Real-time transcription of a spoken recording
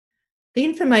The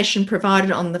information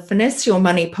provided on the Finesse Your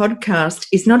Money podcast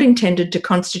is not intended to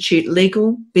constitute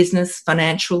legal, business,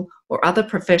 financial, or other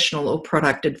professional or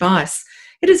product advice.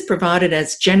 It is provided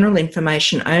as general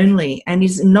information only and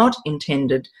is not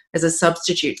intended as a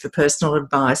substitute for personal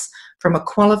advice from a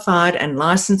qualified and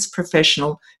licensed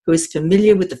professional who is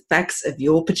familiar with the facts of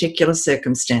your particular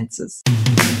circumstances.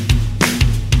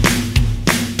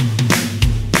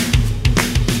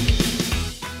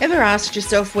 Ever asked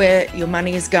yourself where your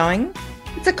money is going?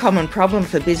 It's a common problem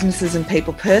for businesses and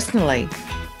people personally.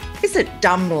 Is it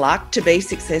dumb luck to be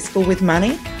successful with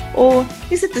money? Or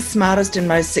is it the smartest and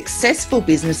most successful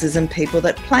businesses and people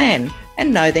that plan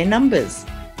and know their numbers?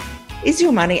 Is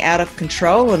your money out of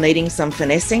control or needing some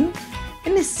finessing?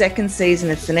 In this second season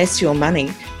of Finesse Your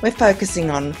Money, we're focusing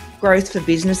on growth for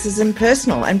businesses and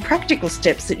personal and practical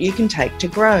steps that you can take to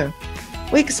grow.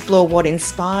 We explore what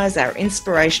inspires our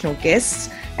inspirational guests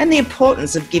and the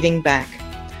importance of giving back.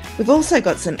 We've also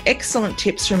got some excellent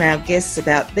tips from our guests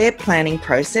about their planning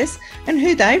process and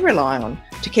who they rely on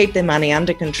to keep their money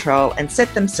under control and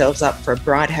set themselves up for a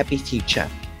bright, happy future.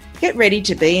 Get ready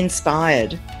to be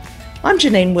inspired. I'm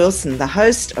Janine Wilson, the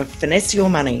host of Finesse Your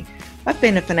Money. I've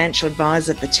been a financial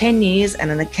advisor for 10 years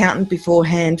and an accountant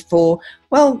beforehand for,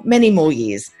 many more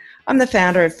years. I'm the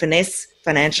founder of Finesse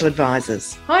Financial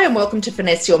Advisors. Hi and welcome to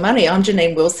Finesse Your Money. I'm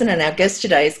Janine Wilson and our guest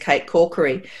today is Kate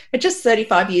Corkery. At just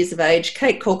 35 years of age,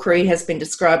 Kate Corkery has been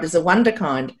described as a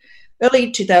wonderkind. Early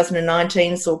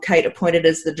 2019 saw Kate appointed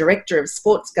as the Director of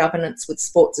Sports Governance with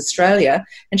Sports Australia,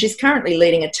 and she's currently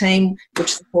leading a team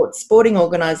which supports sporting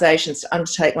organisations to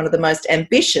undertake one of the most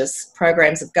ambitious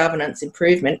programs of governance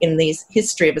improvement in the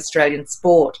history of Australian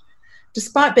sport.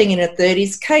 Despite being in her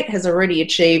 30s, Kate has already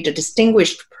achieved a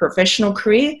distinguished professional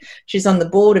career. She's on the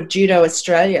board of Judo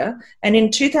Australia and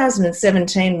in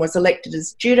 2017 was elected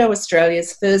as Judo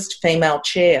Australia's first female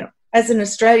chair. As an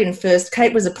Australian first,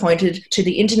 Kate was appointed to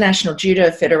the International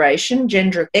Judo Federation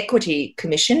Gender Equity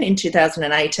Commission in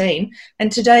 2018,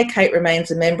 and today Kate remains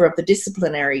a member of the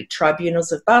disciplinary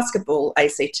tribunals of Basketball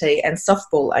ACT and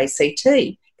Softball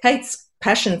ACT. Kate's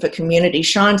passion for community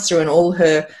shines through in all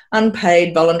her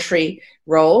unpaid voluntary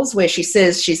roles, where she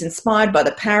says she's inspired by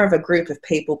the power of a group of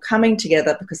people coming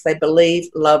together because they believe,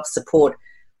 love, support,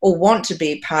 or want to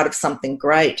be part of something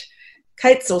great.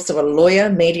 Kate's also a lawyer,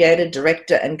 mediator,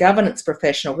 director, and governance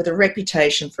professional with a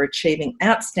reputation for achieving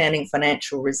outstanding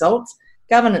financial results,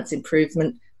 governance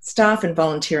improvement, staff and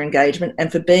volunteer engagement,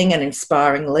 and for being an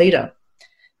inspiring leader.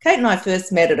 Kate and I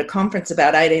first met at a conference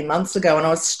about 18 months ago and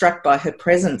I was struck by her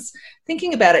presence.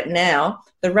 Thinking about it now,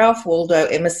 the Ralph Waldo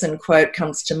Emerson quote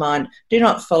comes to mind, "Do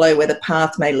not follow where the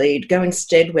path may lead, go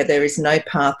instead where there is no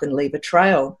path and leave a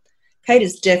trail." Kate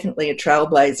is definitely a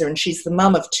trailblazer and she's the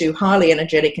mum of two highly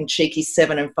energetic and cheeky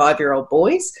 7 and 5-year-old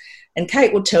boys. And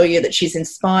Kate will tell you that she's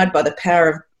inspired by the power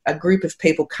of a group of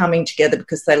people coming together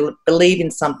because they believe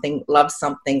in something, love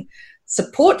something,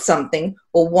 support something,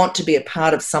 or want to be a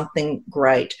part of something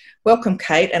great. Welcome,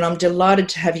 Kate, and I'm delighted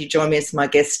to have you join me as my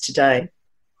guest today.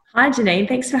 Hi, Janine.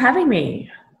 Thanks for having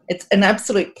me. It's an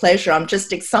absolute pleasure. I'm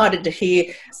just excited to hear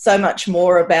so much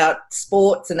more about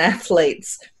sports and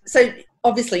athletes. So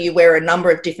obviously you wear a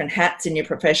number of different hats in your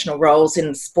professional roles in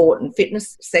the sport and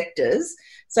fitness sectors,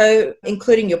 so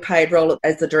including your paid role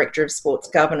as the Director of Sports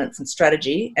Governance and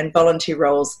Strategy and volunteer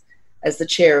roles as the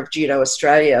Chair of Judo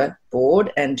Australia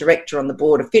Board and Director on the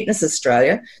Board of Fitness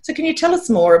Australia. So can you tell us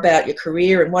more about your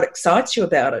career and what excites you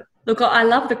about it? Look, I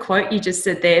love the quote you just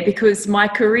said there because my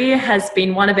career has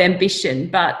been one of ambition,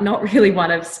 but not really one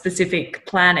of specific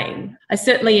planning. I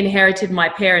certainly inherited my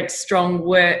parents' strong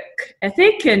work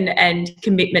ethic and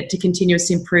commitment to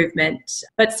continuous improvement.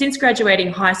 But since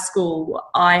graduating high school,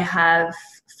 I have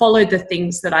followed the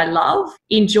things that I love,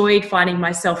 enjoyed finding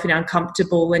myself in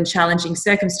uncomfortable and challenging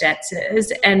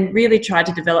circumstances, and really tried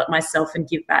to develop myself and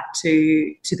give back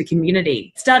to the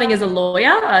community. Starting as a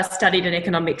lawyer, I studied an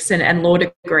economics and law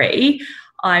degree.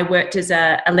 I worked as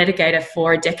a litigator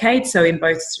for a decade, so in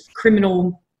both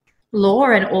criminal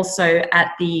law and also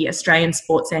at the Australian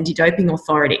Sports Anti-Doping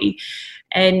Authority.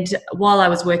 And while I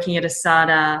was working at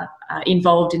ASADA,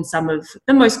 involved in some of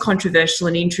the most controversial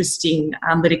and interesting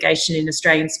litigation in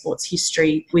Australian sports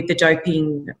history with the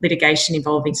doping litigation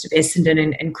involving sort of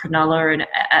Essendon and Cronulla, and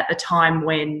at the time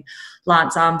when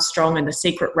Lance Armstrong and the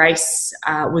secret race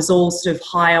was all sort of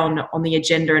high on the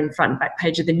agenda and front and back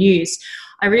page of the news,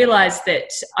 I realised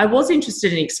that I was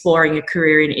interested in exploring a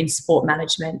career in sport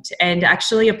management and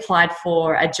actually applied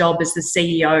for a job as the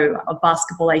CEO of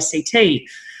Basketball ACT.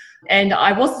 And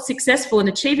I wasn't successful in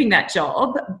achieving that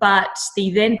job, but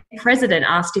the then president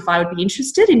asked if I would be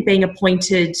interested in being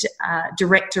appointed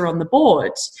director on the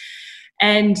board.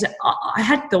 And I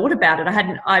had thought about it.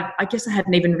 I guess I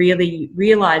hadn't even really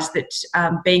realised that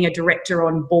being a director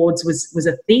on boards was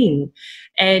a thing.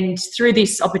 And through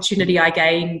this opportunity, I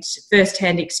gained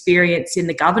first-hand experience in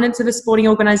the governance of a sporting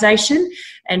organisation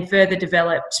and further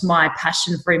developed my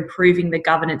passion for improving the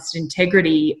governance and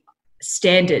integrity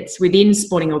standards within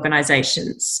sporting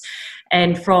organisations.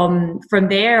 And from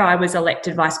there, I was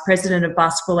elected Vice President of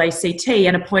Basketball ACT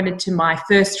and appointed to my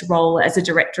first role as a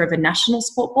Director of a national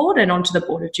sport board and onto the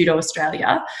board of Judo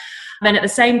Australia. And at the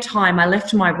same time, I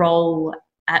left my role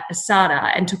at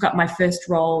ASADA and took up my first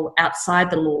role outside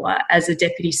the law as a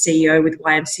Deputy CEO with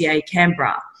YMCA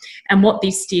Canberra. And what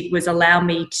this did was allow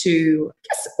me to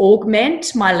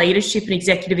augment my leadership and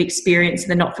executive experience in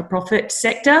the not-for-profit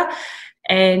sector.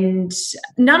 And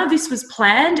none of this was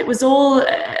planned. It was all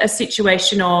a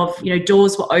situation of,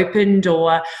 doors were opened,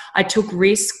 or I took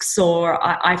risks, or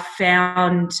I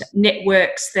found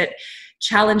networks that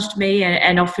challenged me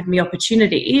and offered me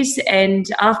opportunities. And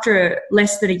after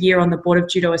less than a year on the board of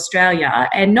Judo Australia,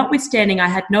 and notwithstanding I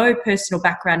had no personal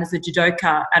background as a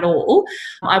judoka at all,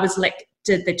 I was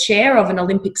elected the chair of an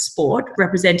Olympic sport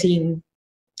representing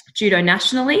judo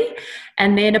nationally,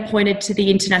 and then appointed to the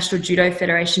International Judo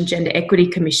Federation Gender Equity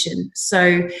Commission.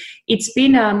 So it's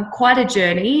been quite a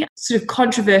journey, sort of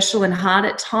controversial and hard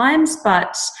at times,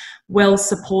 but well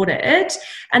supported.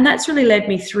 And that's really led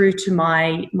me through to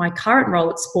my current role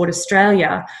at Sport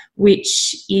Australia,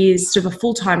 which is sort of a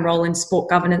full-time role in sport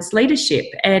governance leadership.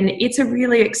 And it's a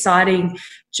really exciting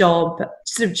job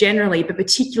sort of generally, but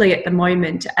particularly at the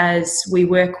moment as we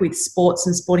work with sports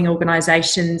and sporting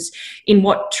organisations in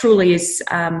what truly is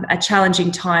a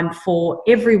challenging time for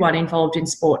everyone involved in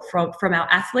sport, from our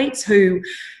athletes who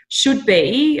should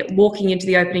be walking into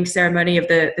the opening ceremony of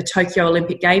the Tokyo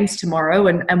Olympic Games tomorrow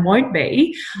and won't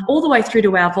be, all the way through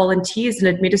to our volunteers and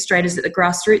administrators at the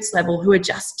grassroots level who are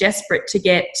just desperate to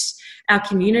get our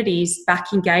communities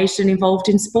back engaged and involved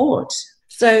in sport.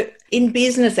 So in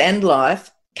business and life,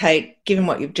 Kate, given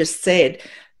what you've just said,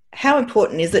 how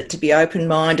important is it to be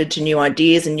open-minded to new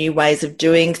ideas and new ways of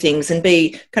doing things and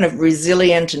be kind of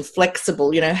resilient and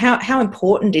flexible? How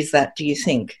important is that, do you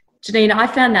think? Janine, I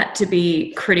found that to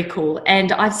be critical,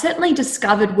 and I've certainly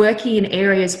discovered working in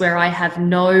areas where I have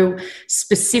no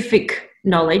specific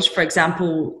knowledge, for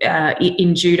example,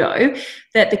 in judo,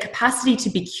 that the capacity to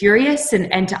be curious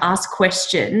and to ask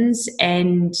questions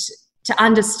and to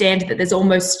understand that there's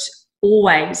almost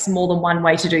always more than one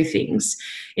way to do things.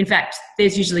 In fact,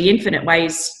 there's usually infinite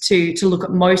ways to look at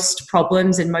most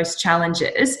problems and most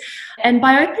challenges. And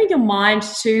by opening your mind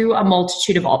to a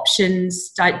multitude of options,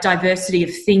 diversity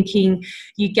of thinking,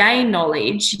 you gain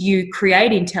knowledge, you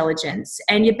create intelligence,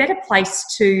 and you're better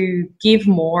placed to give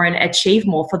more and achieve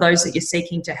more for those that you're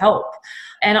seeking to help.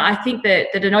 And I think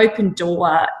that an open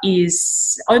door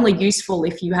is only useful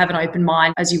if you have an open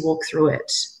mind as you walk through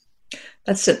it.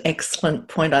 That's an excellent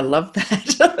point. I love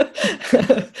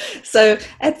that. So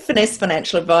at Finesse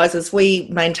Financial Advisors, we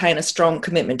maintain a strong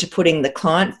commitment to putting the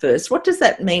client first. What does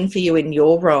that mean for you in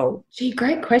your role? Gee,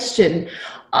 great question.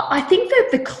 I think that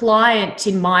the client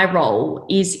in my role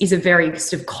is a very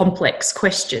sort of complex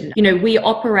question. We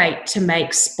operate to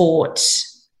make sport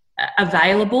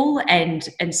available and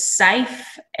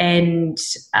safe, and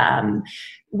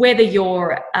whether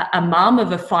you're a mum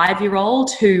of a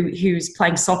 5-year-old who's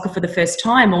playing soccer for the first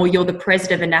time, or you're the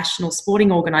president of a national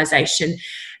sporting organisation,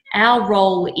 our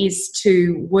role is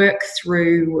to work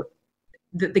through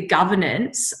the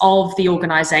governance of the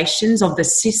organisations, of the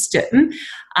system,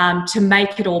 to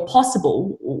make it all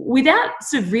possible without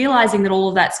sort of realising that all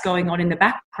of that's going on in the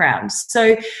background.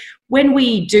 So when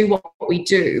we do what we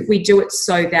do it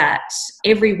so that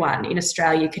everyone in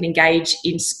Australia can engage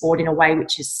in sport in a way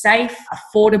which is safe,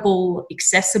 affordable,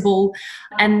 accessible,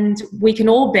 and we can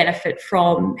all benefit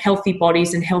from healthy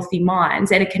bodies and healthy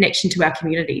minds and a connection to our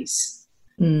communities.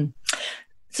 Mm.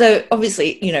 So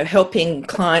obviously, helping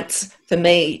clients, for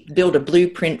me, build a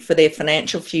blueprint for their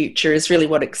financial future is really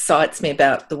what excites me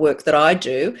about the work that I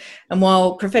do. And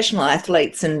while professional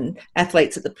athletes and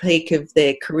athletes at the peak of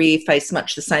their career face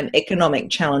much the same economic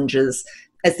challenges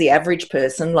as the average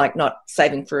person, like not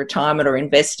saving for retirement or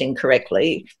investing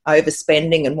correctly,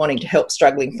 overspending and wanting to help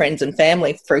struggling friends and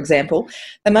family, for example,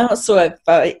 they may also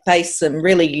face some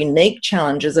really unique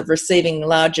challenges of receiving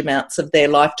large amounts of their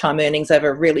lifetime earnings over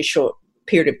a really short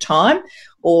period of time,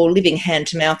 or living hand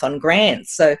to mouth on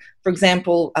grants. So, for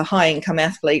example, a high income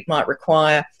athlete might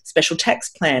require special tax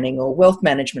planning or wealth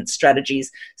management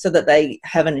strategies so that they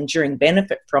have an enduring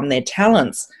benefit from their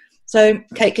talents. So,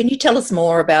 Kate, can you tell us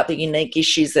more about the unique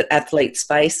issues that athletes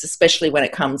face, especially when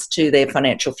it comes to their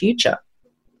financial future?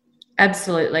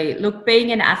 Absolutely. Look,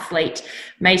 being an athlete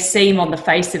may seem on the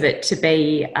face of it to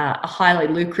be a highly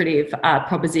lucrative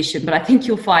proposition, but I think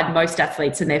you'll find most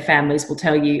athletes and their families will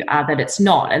tell you that it's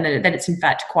not, and that it's in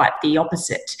fact quite the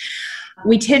opposite.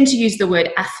 We tend to use the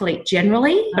word athlete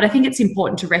generally, but I think it's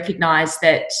important to recognise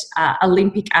that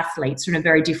Olympic athletes are in a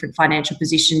very different financial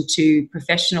position to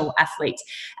professional athletes.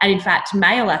 And in fact,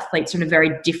 male athletes are in a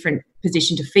very different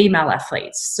position to female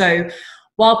athletes. So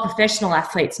while professional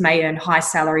athletes may earn high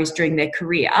salaries during their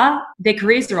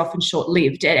careers are often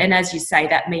short-lived. And as you say,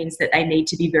 that means that they need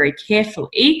to be very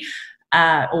carefully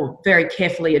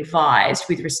advised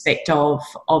with respect of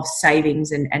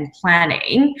savings and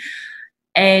planning.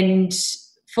 And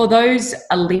for those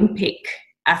Olympic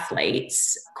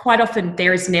athletes, quite often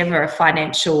there is never a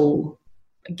financial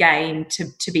gain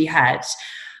to be had.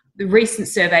 The recent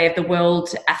survey of the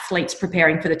world athletes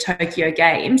preparing for the Tokyo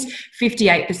Games,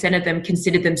 58% of them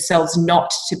considered themselves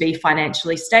not to be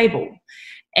financially stable.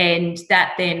 And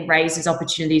that then raises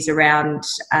opportunities around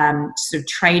sort of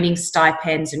training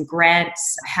stipends and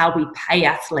grants, how we pay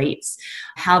athletes,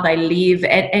 how they live,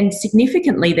 and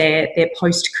significantly their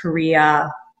post-career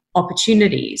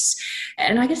opportunities.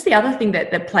 And I guess the other thing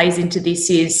that plays into this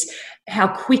is how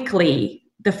quickly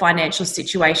the financial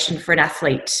situation for an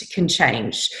athlete can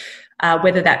change,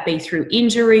 whether that be through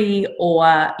injury or,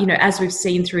 as we've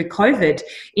seen through COVID,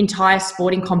 entire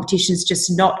sporting competitions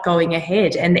just not going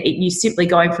ahead, and you simply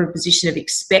going from a position of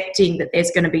expecting that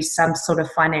there's going to be some sort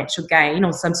of financial gain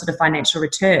or some sort of financial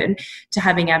return to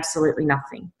having absolutely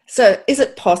nothing. So is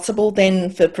it possible then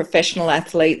for professional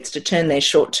athletes to turn their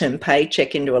short-term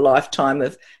paycheck into a lifetime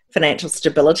of financial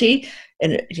stability?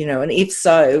 And, and if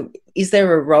so, is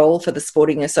there a role for the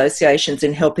sporting associations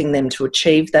in helping them to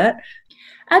achieve that?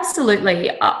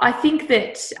 Absolutely. I think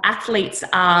that athletes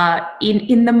are,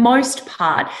 in the most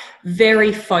part,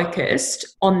 very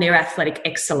focused on their athletic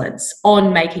excellence,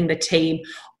 on making the team,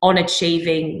 on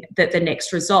achieving the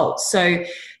next result. So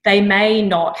they may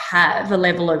not have a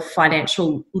level of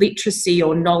financial literacy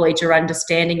or knowledge or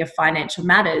understanding of financial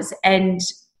matters. And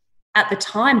at the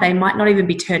time, they might not even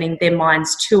be turning their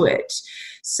minds to it.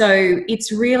 So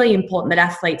it's really important that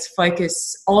athletes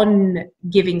focus on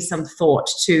giving some thought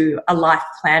to a life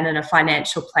plan and a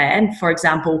financial plan, for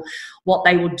example, what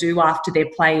they will do after their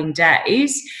playing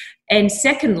days. And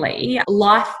secondly,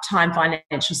 lifetime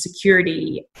financial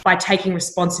security by taking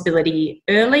responsibility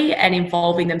early and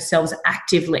involving themselves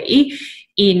actively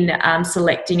in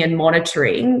selecting and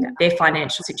monitoring their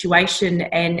financial situation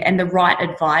and the right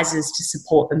advisors to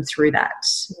support them through that.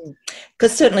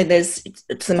 Because certainly there's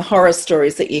some horror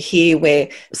stories that you hear where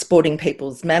sporting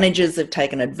people's managers have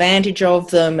taken advantage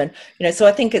of them. And, so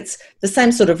I think it's the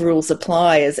same sort of rules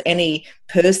apply as any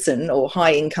person or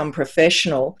high income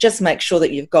professional. Just make sure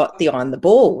that you've got the eye on the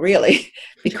ball, really,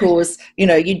 because, you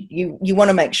want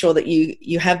to make sure that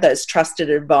you have those trusted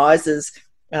advisors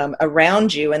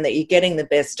around you and that you're getting the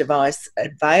best advice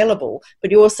available.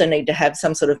 But you also need to have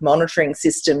some sort of monitoring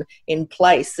system in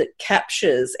place that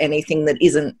captures anything that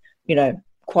isn't,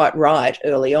 quite right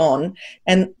early on.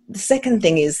 And the second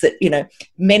thing is that,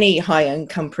 many high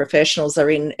income professionals are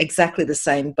in exactly the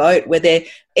same boat where they're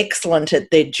excellent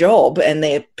at their job and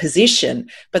their position,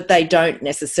 but they don't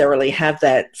necessarily have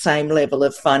that same level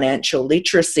of financial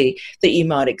literacy that you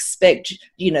might expect.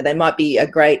 They might be a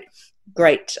great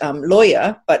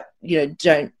lawyer, but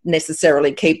don't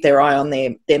necessarily keep their eye on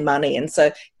their money. And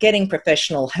so getting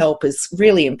professional help is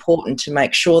really important to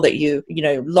make sure that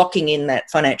locking in that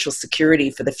financial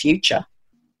security for the future.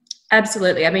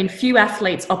 Absolutely. I mean, few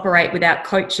athletes operate without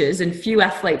coaches and few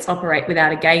athletes operate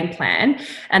without a game plan.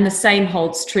 And the same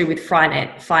holds true with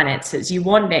finances. You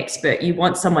want an expert. You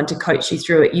want someone to coach you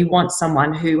through it. You want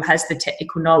someone who has the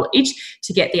technical knowledge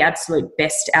to get the absolute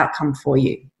best outcome for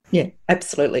you. Yeah,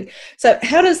 absolutely. So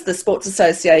how does the Sports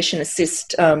Association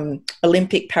assist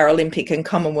Olympic, Paralympic and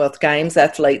Commonwealth Games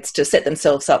athletes to set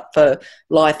themselves up for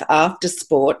life after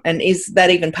sport? And is that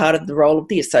even part of the role of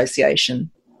the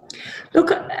association?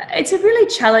 Look, it's a really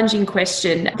challenging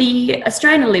question. The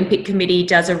Australian Olympic Committee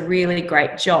does a really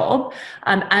great job,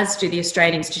 as do the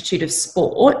Australian Institute of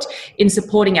Sport, in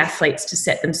supporting athletes to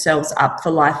set themselves up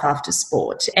for life after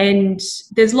sport. And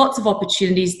there's lots of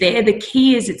opportunities there. The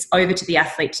key is it's over to the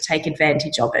athlete to take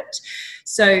advantage of it.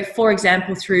 So, for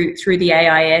example, through the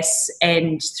AIS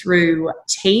and through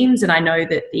teams, and I know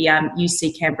that the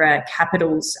UC Canberra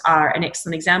Capitals are an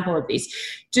excellent example of this,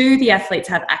 do the athletes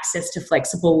have access to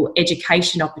flexible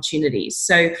education opportunities?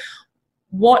 So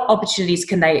what opportunities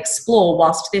can they explore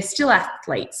whilst they're still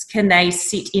athletes? Can they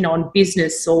sit in on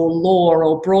business or law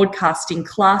or broadcasting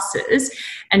classes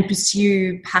and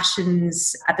pursue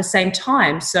passions at the same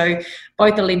time? So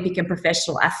both Olympic and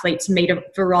professional athletes meet a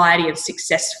variety of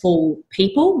successful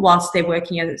people whilst they're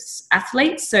working as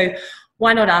athletes. So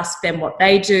why not ask them what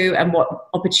they do and what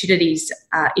opportunities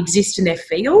exist in their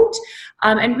field,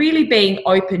 and really being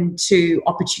open to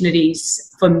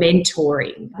opportunities for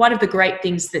mentoring. One of the great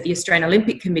things that the Australian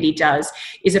Olympic Committee does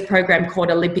is a program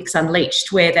called Olympics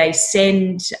Unleashed, where they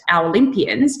send our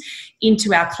Olympians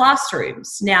into our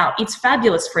classrooms. Now, it's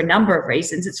fabulous for a number of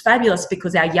reasons. It's fabulous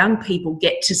because our young people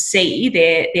get to see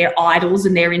their idols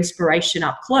and their inspiration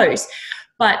up close.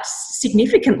 But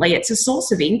significantly, it's a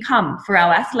source of income for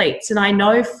our athletes. And I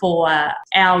know for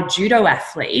our judo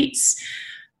athletes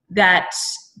that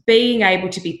being able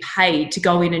to be paid to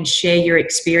go in and share your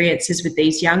experiences with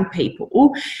these young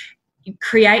people, it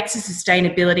creates a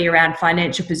sustainability around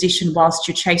financial position whilst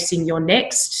you're chasing your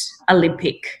next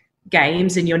Olympic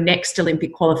Games and your next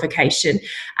Olympic qualification,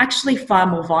 actually far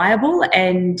more viable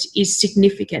and is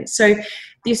significant. So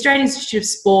the Australian Institute of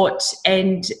Sport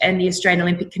and the Australian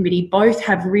Olympic Committee both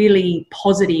have really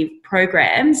positive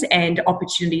programs and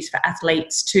opportunities for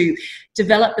athletes to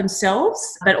develop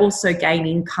themselves, but also gain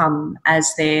income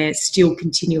as they're still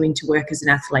continuing to work as an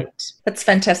athlete. That's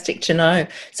fantastic to know.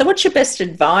 So what's your best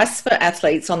advice for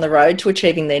athletes on the road to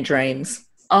achieving their dreams?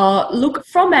 Look,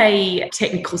 from a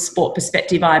technical sport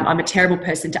perspective, I'm a terrible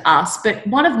person to ask, but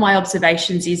one of my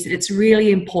observations is that it's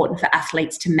really important for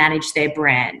athletes to manage their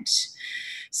brand.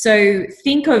 So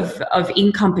think of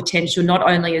income potential not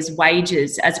only as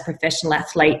wages as a professional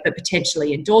athlete, but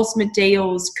potentially endorsement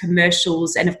deals,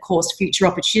 commercials, and of course future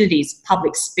opportunities,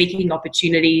 public speaking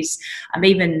opportunities,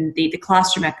 even the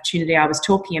classroom opportunity I was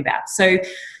talking about. So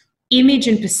image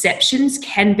and perceptions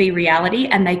can be reality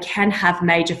and they can have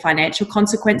major financial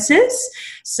consequences.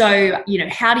 So,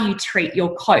 how do you treat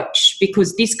your coach?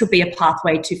 Because this could be a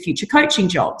pathway to future coaching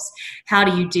jobs. How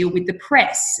do you deal with the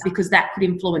press? Because that could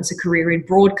influence a career in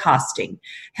broadcasting.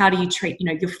 How do you treat,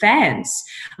 your fans?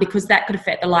 Because that could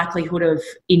affect the likelihood of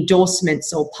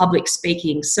endorsements or public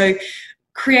speaking. So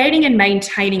creating and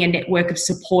maintaining a network of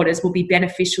supporters will be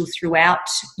beneficial throughout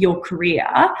your career.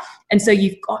 And so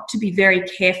you've got to be very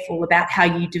careful about how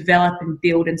you develop and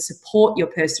build and support your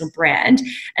personal brand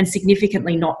and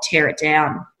significantly not tear it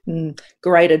down.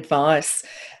 Great advice.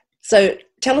 So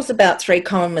tell us about 3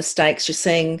 common mistakes you're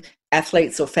seeing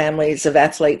athletes or families of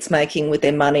athletes making with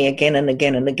their money again and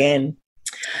again and again.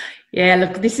 Yeah,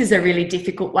 look, this is a really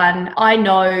difficult one. I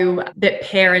know that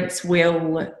parents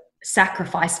will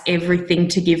sacrifice everything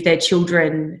to give their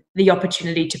children the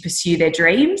opportunity to pursue their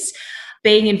dreams.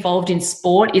 Being involved in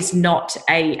sport is not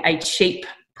a cheap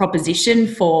proposition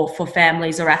for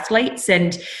families or athletes.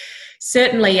 And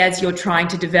certainly as you're trying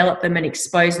to develop them and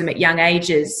expose them at young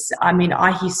ages,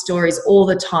 I hear stories all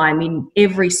the time in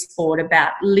every sport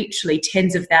about literally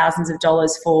tens of thousands of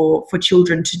dollars for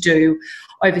children to do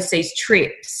overseas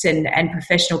trips and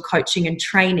professional coaching and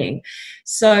training.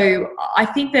 So I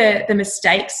think the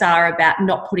mistakes are about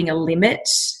not putting a limit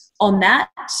on that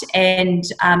and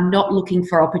not looking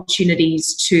for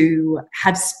opportunities to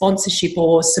have sponsorship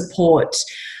or support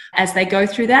as they go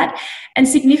through that. And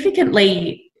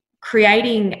significantly,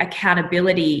 creating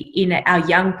accountability in our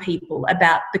young people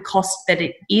about the cost that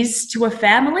it is to a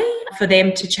family for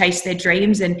them to chase their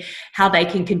dreams and how they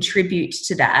can contribute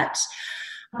to that.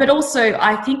 But also,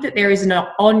 I think that there is an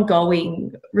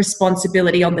ongoing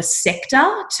responsibility on the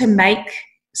sector to make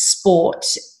sport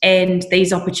and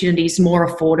these opportunities more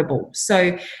affordable.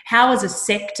 So how as a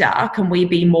sector can we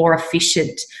be more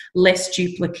efficient, less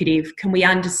duplicative? Can we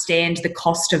understand the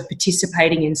cost of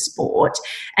participating in sport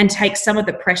and take some of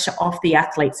the pressure off the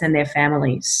athletes and their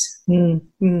families?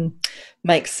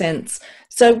 Makes sense.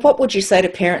 So what would you say to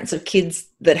parents of kids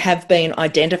that have been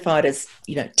identified as,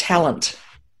 talent?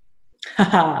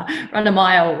 Run a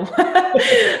mile.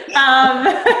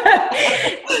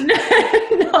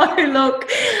 No, look,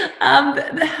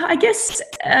 I guess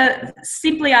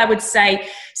simply I would say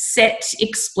set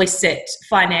explicit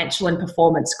financial and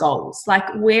performance goals. Like,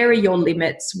 where are your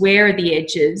limits? Where are the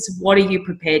edges? What are you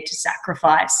prepared to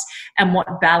sacrifice? And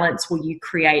what balance will you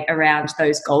create around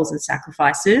those goals and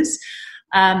sacrifices?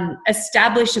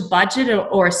 Establish a budget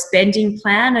or a spending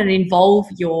plan and involve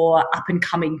your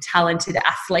up-and-coming talented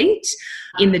athlete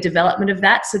in the development of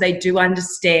that, so they do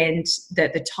understand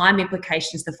the time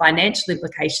implications, the financial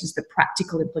implications, the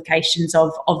practical implications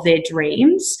of their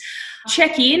dreams.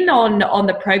 check in on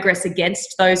the progress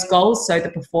against those goals, so the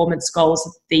performance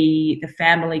goals, the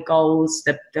family goals,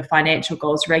 the financial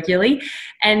goals regularly,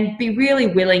 and be really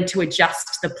willing to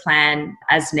adjust the plan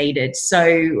as needed.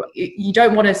 So you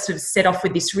don't want to sort of set off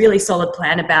with this really solid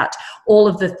plan about all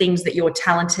of the things that your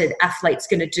talented athlete's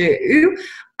going to do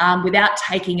without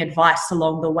taking advice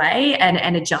along the way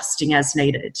and adjusting as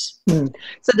needed. So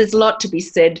there's a lot to be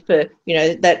said for,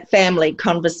 that family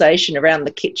conversation around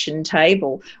the kitchen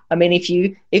table. I mean,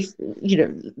 if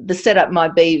the setup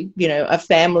might be, a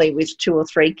family with 2 or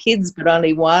 3 kids, but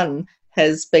only one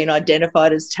has been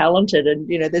identified as talented, and,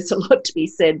 there's a lot to be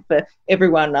said for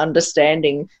everyone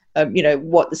understanding,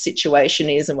 what the situation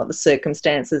is and what the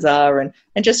circumstances are, and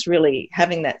just really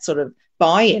having that sort of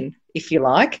buy-in, if you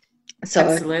like. So,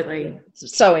 absolutely.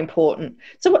 So important.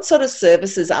 So what sort of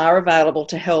services are available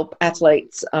to help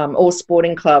athletes or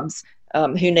sporting clubs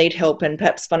who need help and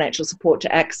perhaps financial support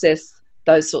to access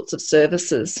those sorts of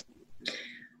services?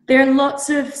 There are lots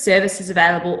of services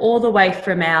available, all the way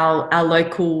from our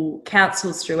local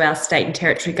councils through our state and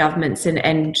territory governments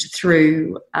and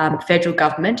through federal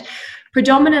government.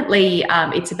 Predominantly,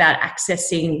 it's about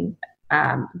accessing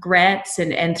grants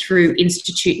and through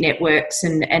institute networks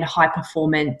and high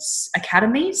performance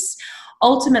academies.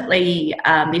 Ultimately,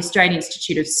 the Australian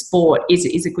Institute of Sport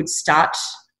is a good start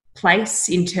place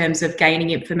in terms of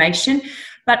gaining information,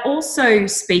 but also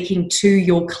speaking to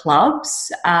your clubs,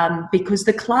 because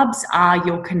the clubs are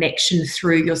your connection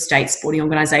through your state sporting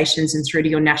organisations and through to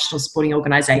your national sporting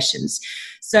organisations.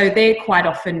 So they're quite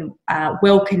often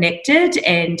well connected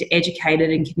and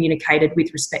educated and communicated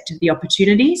with respect to the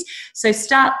opportunities. So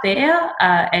start there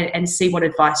and see what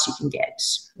advice you can get.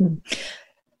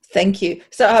 Thank you.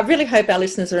 So I really hope our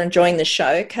listeners are enjoying the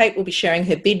show. Kate will be sharing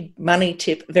her big money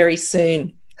tip very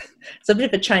soon. It's a bit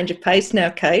of a change of pace now,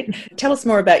 Kate. Tell us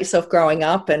more about yourself growing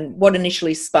up and what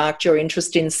initially sparked your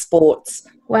interest in sports.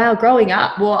 Wow, growing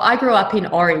up. Well, I grew up in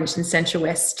Orange in Central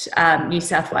West, New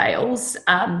South Wales.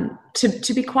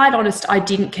 To be quite honest, I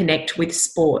didn't connect with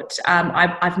sport.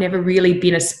 I've never really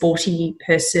been a sporty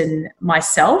person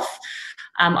myself.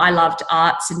 I loved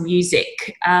arts and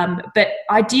music, but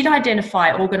I did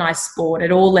identify organised sport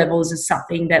at all levels as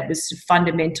something that was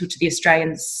fundamental to the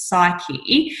Australian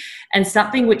psyche and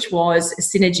something which was a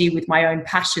synergy with my own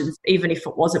passions, even if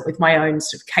it wasn't with my own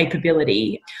sort of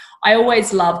capability. I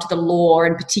always loved the law,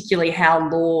 and particularly how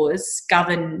laws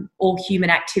govern all human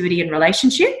activity and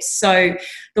relationships. So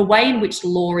the way in which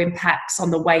law impacts on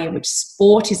the way in which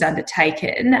sport is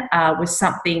undertaken was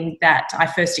something that I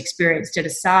first experienced at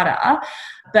ASADA.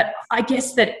 But I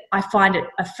guess that I find it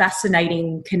a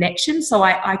fascinating connection. So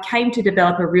I came to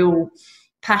develop a real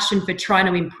passion for trying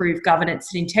to improve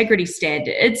governance and integrity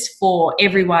standards for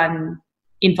everyone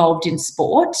involved in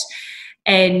sport.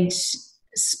 And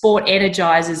sport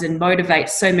energizes and motivates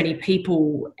so many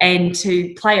people, and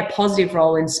to play a positive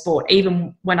role in sport,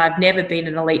 even when I've never been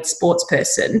an elite sports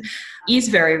person, is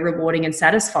very rewarding and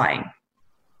satisfying.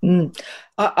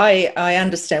 I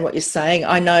understand what you're saying.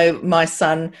 I know my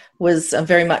son was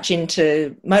very much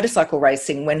into motorcycle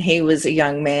racing when he was a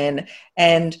young man,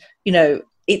 and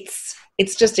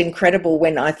it's just incredible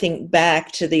when I think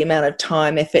back to the amount of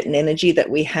time, effort and energy that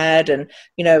we had. And,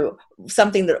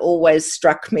 something that always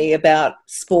struck me about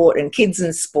sport and kids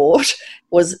in sport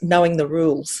was knowing the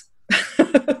rules.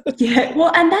 Yeah,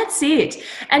 well, and that's it.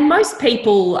 And most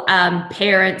people,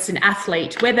 parents and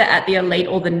athletes, whether at the elite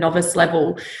or the novice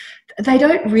level, they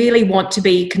don't really want to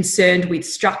be concerned with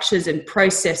structures and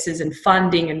processes and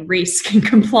funding and risk and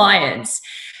compliance.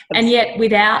 And yet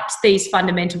without these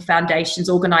fundamental foundations,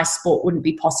 organised sport wouldn't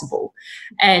be possible.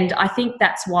 And I think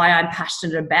that's why I'm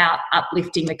passionate about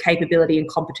uplifting the capability and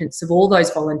competence of all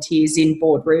those volunteers in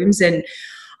boardrooms. And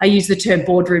I use the term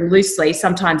boardroom loosely.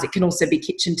 Sometimes it can also be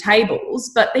kitchen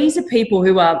tables. But these are people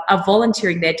who are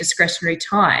volunteering their discretionary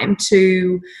time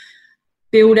to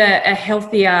build a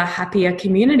healthier, happier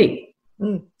community.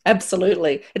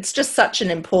 Absolutely. It's just such an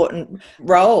important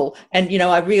role. And,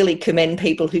 I really commend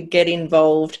people who get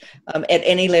involved at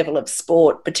any level of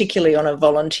sport, particularly on a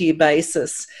volunteer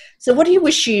basis. So what do you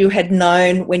wish you had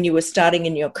known when you were starting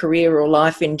in your career or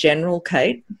life in general,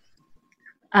 Kate?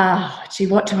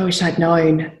 What do I wish I'd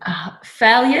known?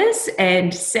 Failures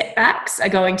and setbacks are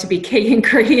going to be key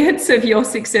ingredients of your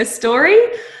success story.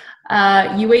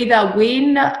 You either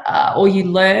win or you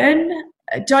learn.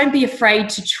 Don't be afraid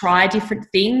to try different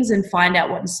things and find out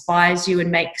what inspires you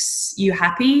and makes you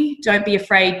happy. Don't be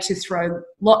afraid to throw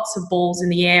lots of balls in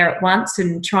the air at once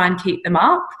and try and keep them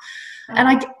up.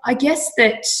 And I guess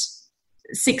that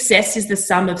success is the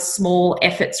sum of small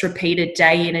efforts repeated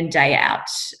day in and day out.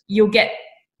 You'll get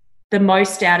the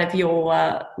most out of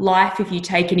your life if you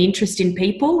take an interest in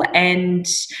people and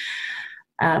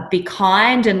be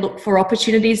kind and look for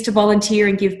opportunities to volunteer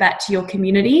and give back to your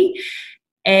community.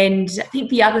 And I think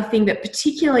the other thing that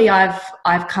particularly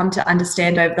I've come to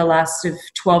understand over the last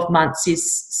 12 months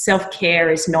is self-care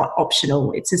is not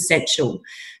optional, it's essential.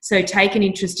 So take an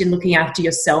interest in looking after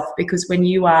yourself, because when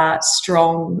you are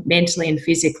strong mentally and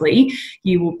physically,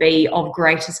 you will be of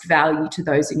greatest value to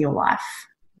those in your life.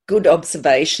 Good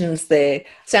observations there.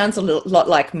 Sounds a lot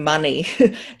like money,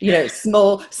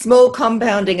 small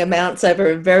compounding amounts over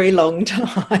a very long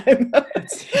time.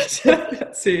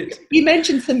 That's it. You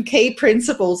mentioned some key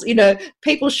principles.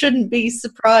 People shouldn't be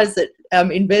surprised that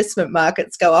investment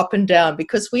markets go up and down,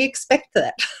 because we expect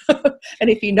that. And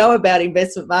if you know about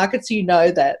investment markets, you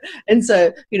know that. And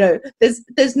so,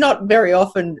 there's not very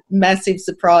often massive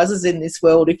surprises in this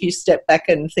world if you step back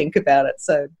and think about it.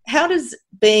 So how does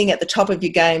being at the top of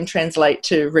your game translate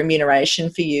to remuneration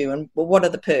for you, and what are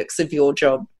the perks of your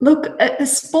job? Look, the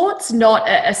sport's not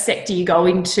a sector you go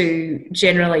into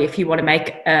generally if you want to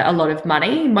make a lot of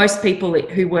money. Most people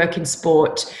who work in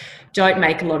sport don't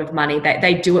make a lot of money.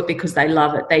 They do it because they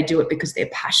love it. They do it because they're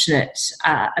passionate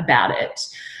about it.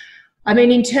 I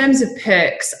mean, in terms of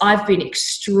perks, I've been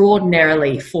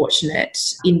extraordinarily fortunate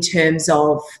in terms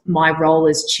of my role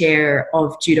as chair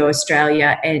of Judo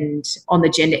Australia and on the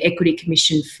Gender Equity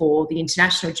Commission for the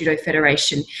International Judo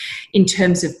Federation in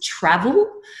terms of travel.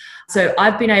 So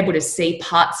I've been able to see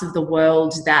parts of the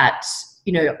world that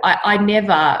I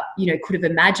never, could have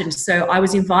imagined. So I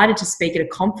was invited to speak at a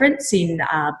conference in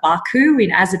Baku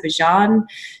in Azerbaijan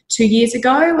 2 years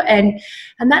ago. And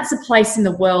that's a place in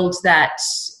the world that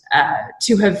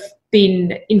to have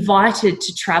been invited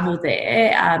to travel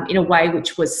there in a way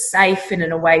which was safe and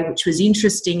in a way which was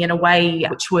interesting, in a way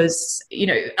which was,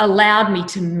 allowed me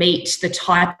to meet the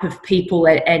type of people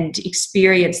and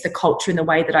experience the culture in the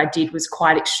way that I did was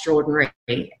quite extraordinary.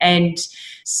 And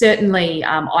certainly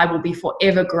I will be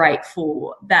forever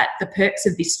grateful that the perks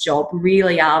of this job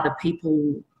really are the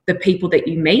people that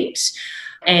you meet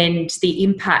and the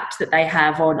impact that they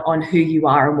have on who you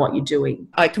are and what you're doing.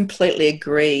 I completely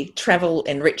agree. Travel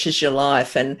enriches your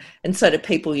life, and so do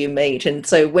people you meet. And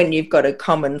so when you've got a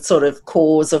common sort of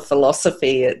cause or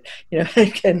philosophy, it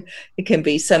can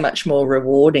be so much more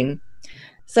rewarding.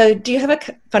 So do you have a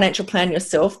financial plan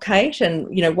yourself, Kate? And,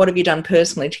 what have you done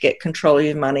personally to get control of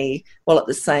your money while at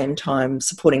the same time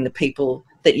supporting the people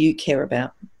that you care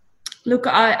about? Look,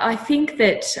 I think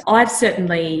that I've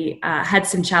certainly had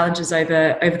some challenges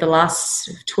over the last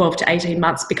 12 to 18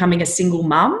 months becoming a single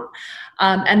mum.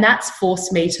 And that's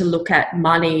forced me to look at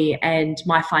money and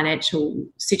my financial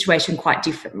situation quite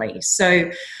differently.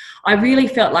 So I really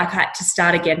felt like I had to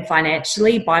start again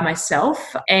financially by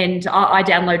myself. And I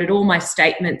downloaded all my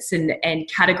statements and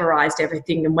categorized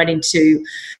everything and went into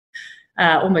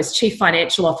almost chief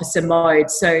financial officer mode.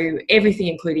 So everything,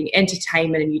 including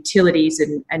entertainment and utilities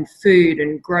and food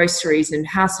and groceries and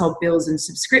household bills and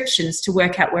subscriptions, to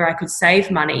work out where I could save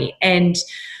money. And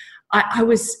I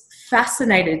was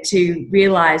fascinated to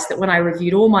realize that when I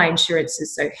reviewed all my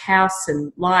insurances, so house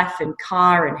and life and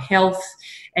car and health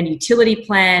and utility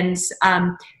plans,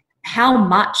 how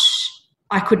much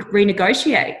I could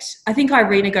renegotiate. I think I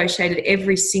renegotiated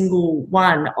every single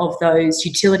one of those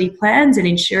utility plans and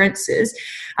insurances,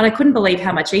 and I couldn't believe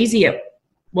how easy it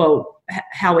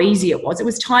was. It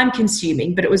was time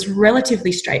consuming, but it was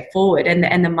relatively straightforward,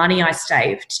 and the money I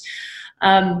saved.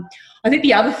 I think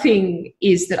the other thing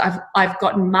is that I've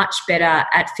gotten much better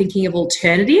at thinking of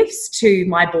alternatives to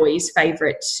my boys'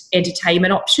 favourite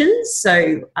entertainment options.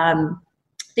 So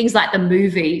things like the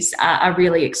movies are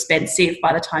really expensive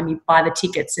by the time you buy the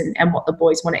tickets and what the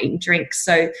boys want to eat and drink.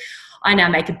 So I now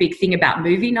make a big thing about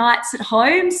movie nights at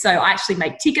home. So I actually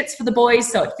make tickets for the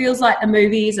boys so it feels like the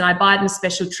movies, and I buy them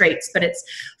special treats, but it's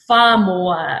far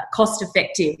more cost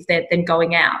effective than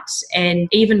going out. And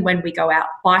even when we go out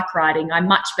bike riding, I'm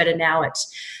much better now at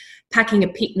packing a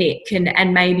picnic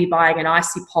and maybe buying an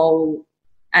icy pole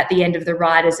at the end of the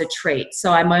ride as a treat.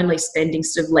 So I'm only spending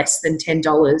sort of less than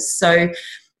 $10. So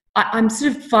I'm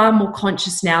sort of far more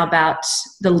conscious now about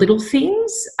the little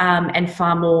things and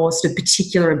far more sort of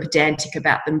particular and pedantic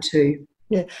about them too.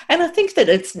 Yeah, and I think that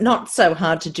it's not so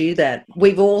hard to do that.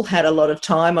 We've all had a lot of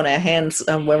time on our hands.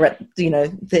 We're at,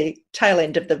 the tail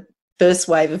end of the first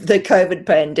wave of the COVID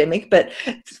pandemic, but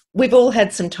we've all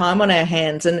had some time on our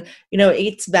hands, and,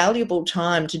 it's valuable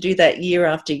time to do that year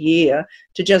after year,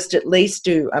 to just at least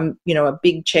do, a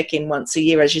big check-in once a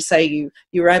year. As you say,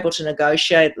 you were able to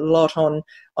negotiate a lot on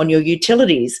on your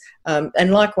utilities.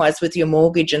 And likewise with your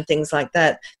mortgage and things like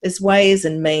that. There's ways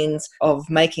and means of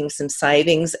making some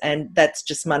savings, and that's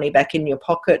just money back in your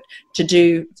pocket to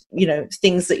do,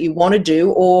 things that you want to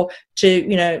do, or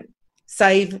to,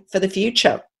 save for the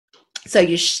future. So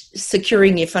you're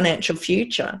securing your financial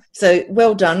future. So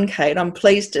well done, Kate. I'm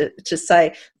pleased to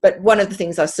say. But one of the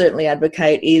things I certainly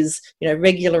advocate is,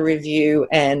 regular review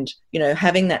and,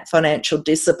 having that financial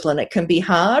discipline. It can be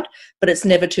hard, but it's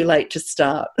never too late to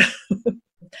start.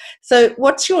 So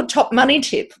what's your top money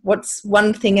tip? What's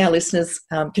one thing our listeners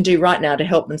can do right now to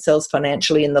help themselves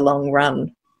financially in the long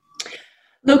run?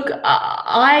 Look,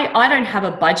 I don't have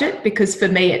a budget because for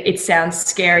me it sounds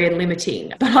scary and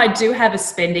limiting, but I do have a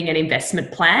spending and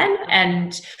investment plan.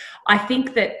 And I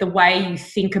think that the way you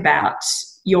think about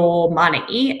your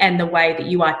money and the way that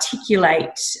you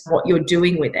articulate what you're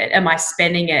doing with it, am I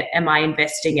spending it? Am I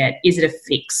investing it? Is it a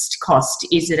fixed cost?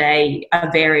 Is it a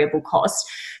variable cost?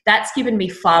 That's given me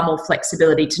far more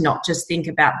flexibility to not just think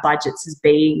about budgets as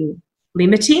being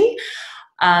limiting.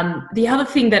 The other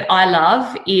thing that I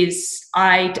love is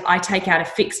I take out a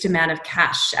fixed amount of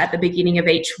cash at the beginning of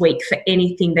each week for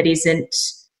anything that isn't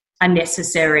a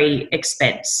necessary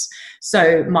expense.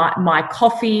 So my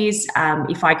coffees,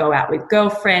 if I go out with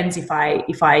girlfriends, if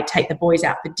I take the boys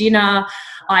out for dinner,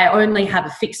 I only have a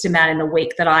fixed amount in the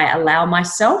week that I allow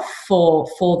myself for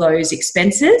those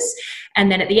expenses. And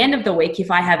then at the end of the week,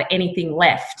 if I have anything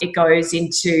left, it goes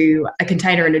into a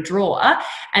container in a drawer.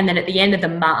 And then at the end of the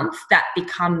month, that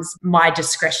becomes my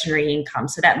discretionary income.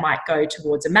 So that might go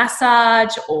towards a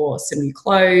massage or some new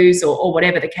clothes or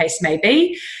whatever the case may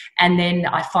be. And then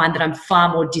I find that I'm far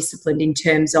more disciplined in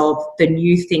terms of the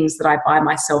new things that I buy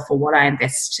myself or what I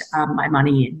invest my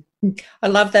money in. I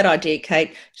love that idea,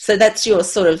 Kate. So that's your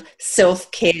sort of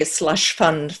self-care slush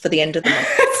fund for the end of the month.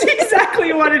 That's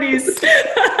exactly what it is.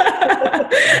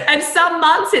 And some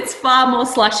months it's far more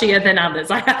slushier than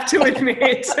others, I have to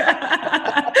admit.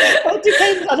 Well, it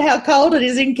depends on how cold it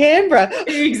is in Canberra.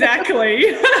 Exactly.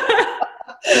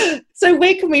 So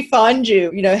where can we find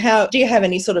you? How do you have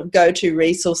any sort of go-to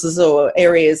resources or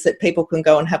areas that people can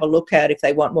go and have a look at if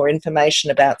they want more information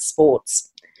about sports?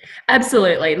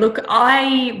 Absolutely. Look,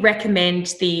 I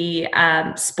recommend the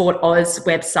Sport Oz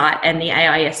website and the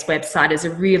AIS website as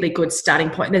a really good starting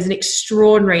point. There's an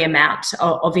extraordinary amount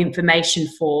of information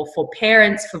for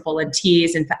parents, for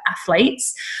volunteers and for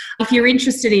athletes. If you're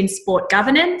interested in sport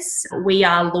governance, we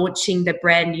are launching the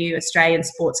brand new Australian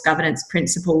Sports Governance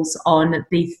Principles on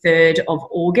the 3rd of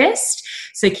August.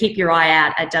 So keep your eye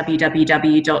out at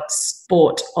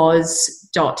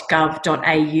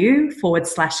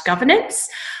www.sportoz.gov.au/governance.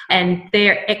 And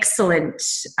they're excellent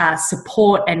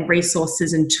support and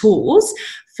resources and tools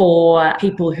for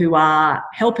people who are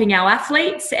helping our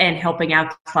athletes and helping our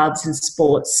clubs and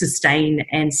sports sustain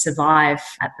and survive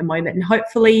at the moment, and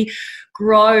hopefully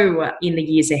grow in the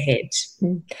years ahead.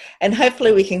 And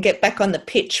hopefully we can get back on the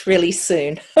pitch really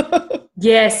soon.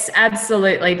 Yes,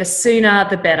 absolutely. The sooner,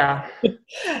 the better.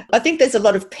 I think there's a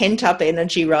lot of pent-up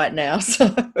energy right now.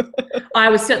 So I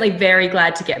was certainly very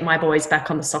glad to get my boys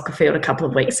back on the soccer field a couple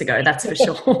of weeks ago, that's for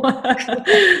sure.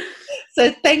 So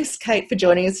thanks, Kate, for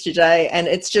joining us today. And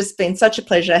it's just been such a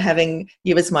pleasure having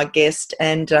you as my guest,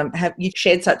 and have you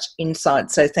shared such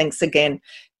insights. So thanks again.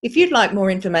 If you'd like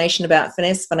more information about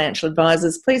Finesse Financial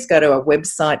Advisors, please go to our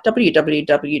website,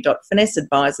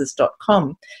 www.finesseadvisors.com.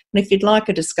 And if you'd like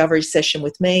a discovery session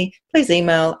with me, please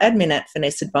email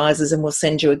admin@Finesse Advisors and we'll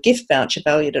send you a gift voucher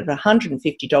valued at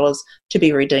 $150 to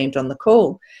be redeemed on the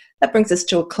call. That brings us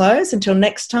to a close. Until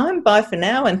next time, bye for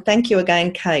now, and thank you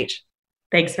again, Kate.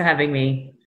 Thanks for having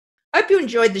me. Hope you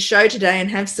enjoyed the show today and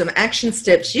have some action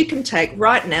steps you can take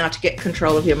right now to get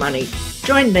control of your money.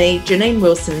 Join me, Janine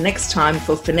Wilson, next time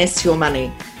for Finesse Your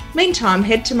Money. Meantime,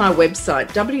 head to my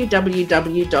website,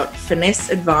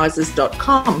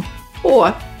 www.finesseadvisors.com,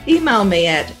 or email me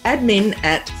at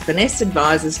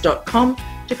admin@finesseadvisors.com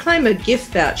to claim a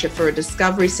gift voucher for a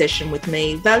discovery session with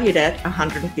me valued at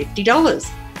 $150.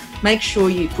 Make sure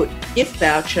you put gift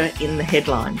voucher in the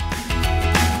headline.